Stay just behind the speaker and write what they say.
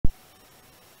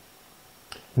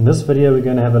In this video we're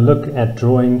going to have a look at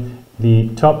drawing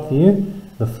the top view,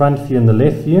 the front view and the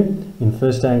left view in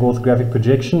first angle orthographic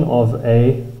projection of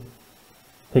a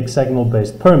hexagonal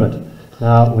based pyramid.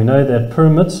 Now we know that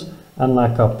pyramids,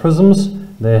 unlike our prisms,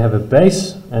 they have a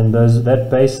base, and that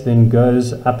base then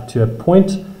goes up to a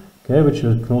point, okay, which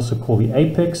we can also call the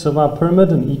apex of our pyramid,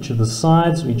 and each of the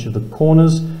sides, each of the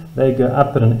corners, they go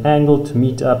up at an angle to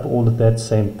meet up all at that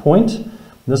same point.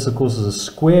 This of course is a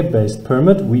square based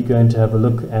pyramid. We're going to have a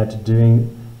look at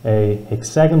doing a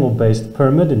hexagonal based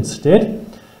pyramid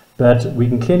instead, but we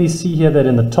can clearly see here that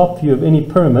in the top view of any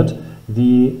pyramid,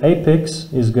 the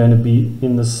apex is going to be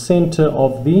in the center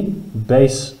of the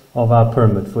base of our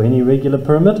pyramid. For any regular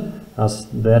pyramid,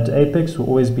 that apex will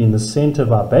always be in the center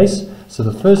of our base. So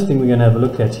the first thing we're going to have a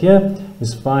look at here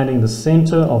is finding the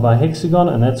center of our hexagon,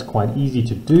 and that's quite easy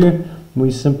to do.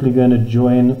 We're simply going to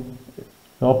join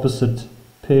the opposite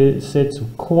sets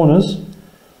of corners,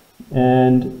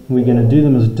 and we're going to do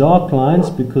them as dark lines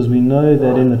because we know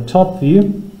that in the top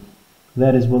view,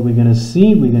 that is what we're going to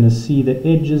see. We're going to see the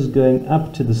edges going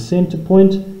up to the center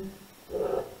point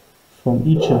from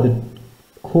each of the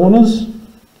corners,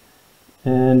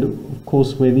 and of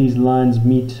course where these lines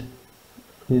meet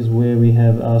is where we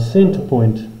have our center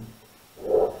point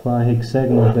for our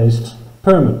hexagonal based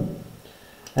pyramid.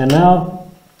 And now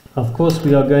of course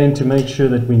we are going to make sure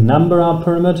that we number our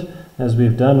pyramid as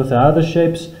we've done with our other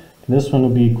shapes. This one will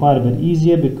be quite a bit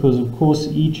easier because of course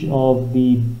each of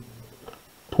the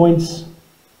points,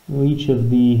 or each of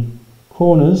the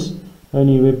corners,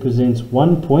 only represents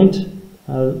one point,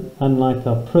 unlike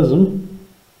our prism.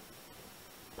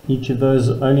 Each of those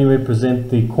only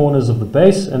represent the corners of the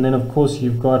base, and then of course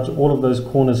you've got all of those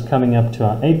corners coming up to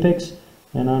our apex,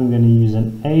 and I'm going to use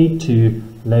an A to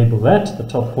label that the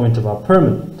top point of our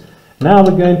pyramid. Now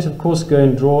we're going to of course go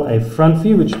and draw a front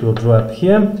view, which we'll draw up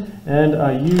here, and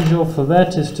our usual for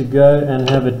that is to go and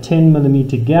have a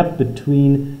 10mm gap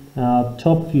between our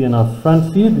top view and our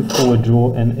front view before we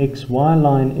draw an XY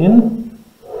line in.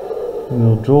 And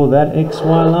we'll draw that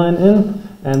XY line in,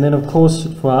 and then of course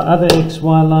for our other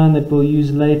XY line that we'll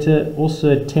use later,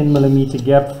 also a 10mm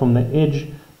gap from the edge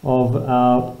of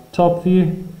our top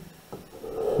view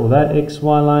for that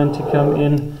XY line to come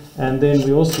in. And then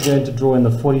we're also going to draw in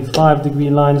the 45-degree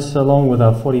lines along with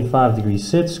our 45-degree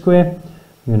set square.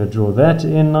 I'm going to draw that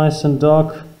in nice and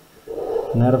dark,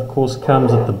 and that of course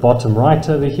comes at the bottom right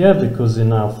over here, because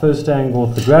in our first angle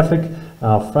orthographic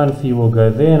our front view will go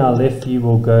there and our left view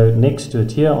will go next to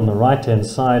it here on the right hand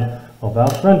side of our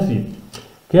front view.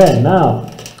 Okay, now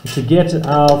to get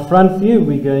our front view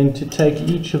we're going to take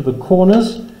each of the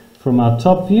corners from our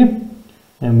top view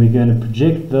and we're going to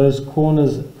project those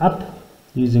corners up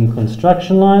using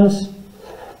construction lines.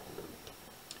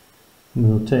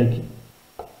 We'll take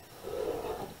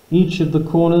each of the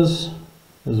corners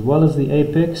as well as the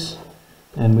apex,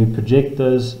 and we project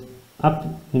those up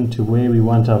into where we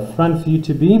want our front view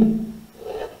to be.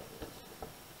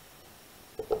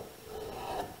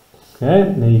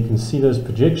 Okay, now you can see those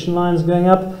projection lines going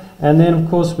up, and then of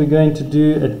course we're going to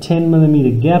do a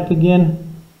 10mm gap again,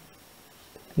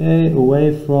 okay,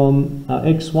 away from our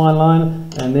XY line,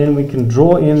 and then we can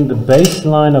draw in the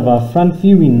baseline of our front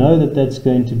view. We know that that's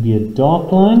going to be a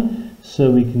dark line,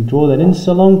 so we can draw that in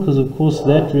so long because of course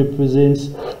that represents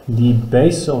the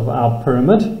base of our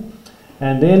pyramid.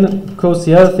 And then of course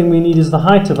the other thing we need is the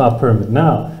height of our pyramid.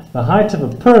 Now the height of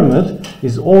a pyramid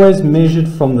is always measured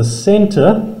from the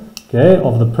center, okay,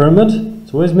 of the pyramid.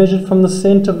 It's always measured from the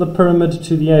center of the pyramid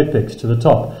to the apex, to the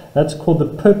top. That's called the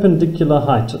perpendicular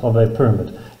height of a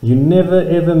pyramid. You never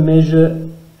ever measure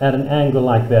at an angle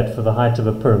like that for the height of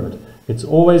a pyramid. It's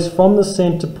always from the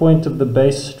center point of the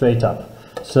base straight up.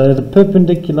 So the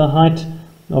perpendicular height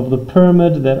of the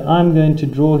pyramid that I'm going to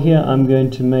draw here, I'm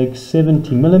going to make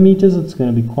 70mm. It's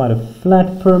going to be quite a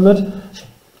flat pyramid.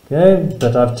 Okay,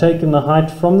 but I've taken the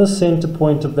height from the center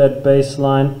point of that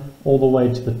baseline all the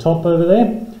way to the top over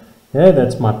there. Okay,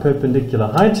 that's my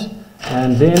perpendicular height.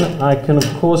 And then I can of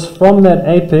course from that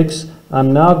apex,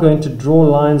 I'm now going to draw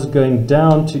lines going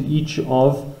down to each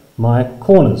of my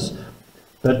corners.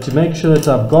 But to make sure that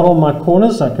I've got all my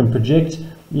corners, I can project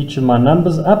each of my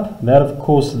numbers up. That of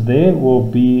course there will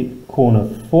be corner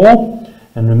 4,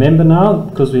 and remember now,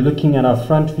 because we're looking at our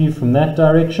front view from that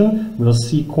direction, we'll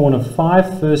see corner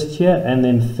 5 first here and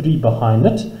then 3 behind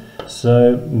it.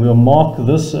 So we'll mark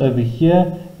this over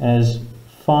here as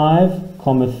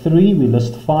 5,3. We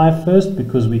list 5 first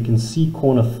because we can see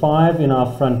corner 5 in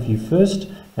our front view first,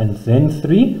 and then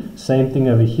 3. Same thing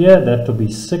over here, that will be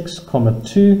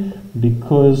 6,2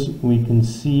 because we can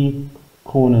see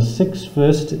corner 6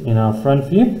 first in our front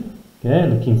view. Okay,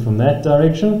 looking from that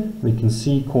direction, we can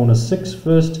see corner 6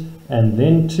 first and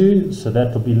then 2, so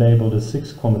that will be labeled as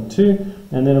 6, 2.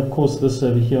 And then of course this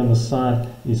over here on the side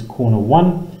is corner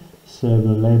 1, so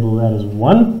we'll label that as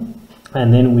 1.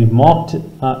 And then we've marked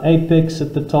our apex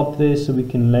at the top there, so we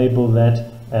can label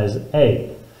that as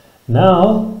A.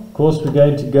 Now, of course, we're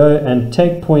going to go and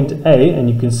take point A, and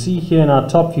you can see here in our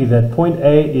top view that point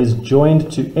A is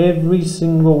joined to every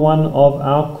single one of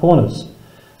our corners.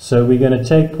 So we're going to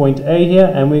take point A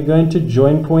here and we're going to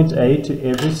join point A to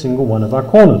every single one of our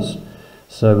corners.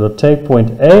 So we'll take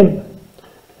point A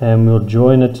and we'll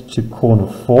join it to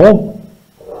corner 4.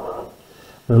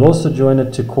 We'll also join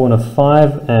it to corner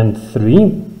 5 and 3.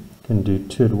 You can do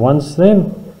 2 at once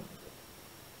then.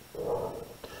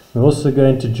 We're also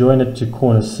going to join it to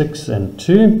corner 6 and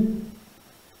 2.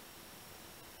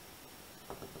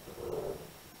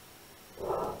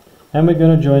 And we're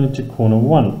going to join it to corner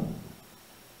 1.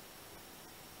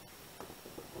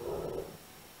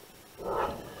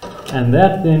 And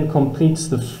that then completes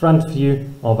the front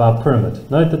view of our pyramid.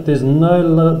 Note that there's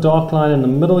no dark line in the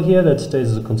middle here, that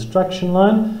stays as a construction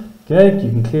line. Okay,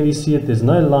 you can clearly see it, there's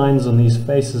no lines on these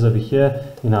faces over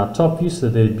here in our top view, so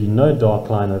there'd be no dark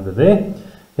line over there.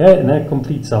 Okay, and that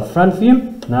completes our front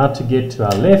view. Now to get to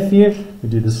our left view, we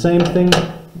do the same thing.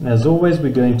 As always,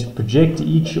 we're going to project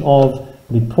each of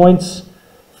the points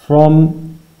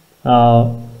from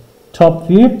our top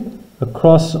view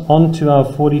across onto our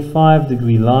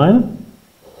 45-degree line.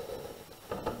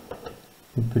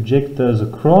 We project those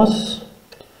across,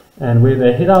 and where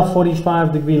they hit our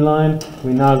 45-degree line,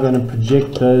 we're now going to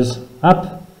project those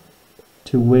up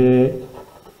to where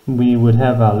we would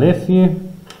have our left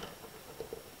view.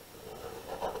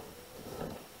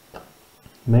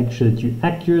 Make sure that you're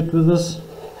accurate with this.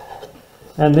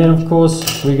 And then of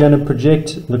course we're going to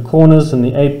project the corners and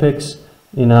the apex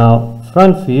in our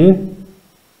front view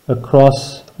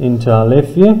across into our left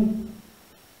view.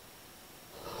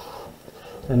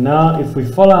 And now if we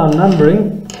follow our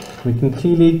numbering, we can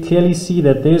clearly see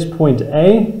that there's point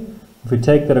A. If we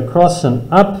take that across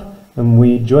and up and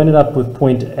we join it up with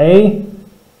point A,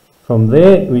 from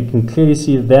there we can clearly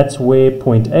see that's where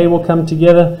point A will come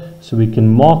together. So we can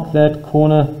mark that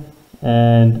corner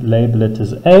and label it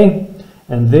as A.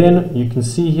 And then you can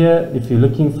see here, if you're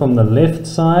looking from the left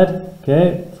side,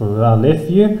 okay, for our left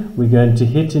view, we're going to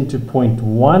hit into point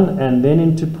 1 and then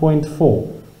into point 4.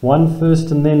 1 first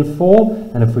and then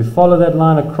 4. And if we follow that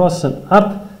line across and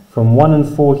up from 1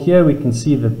 and 4 here, we can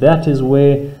see that that is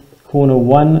where corner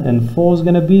 1 and 4 is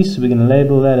going to be. So we're going to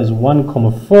label that as 1,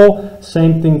 4.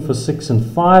 Same thing for 6 and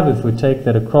 5. If we take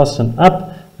that across and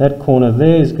up, that corner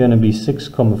there is going to be 6,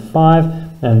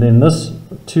 5. And then this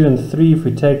 2 and 3, if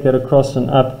we take that across and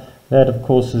up, that of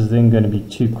course is then going to be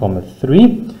 2,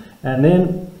 3. And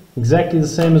then exactly the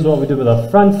same as what we did with our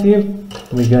front view.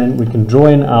 We can draw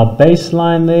in our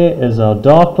baseline there as our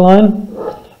dark line.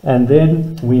 And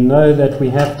then we know that we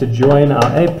have to join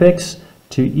our apex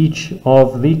to each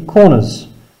of the corners.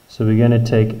 So we're going to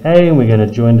take A and we're going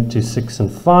to join it to 6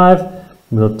 and 5.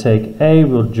 We'll take A,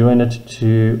 we'll join it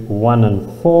to 1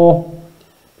 and 4.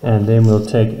 And then we'll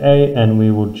take A and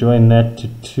we will join that to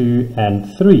 2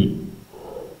 and 3.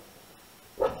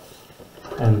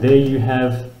 And there you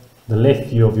have the left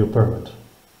view of your pyramid.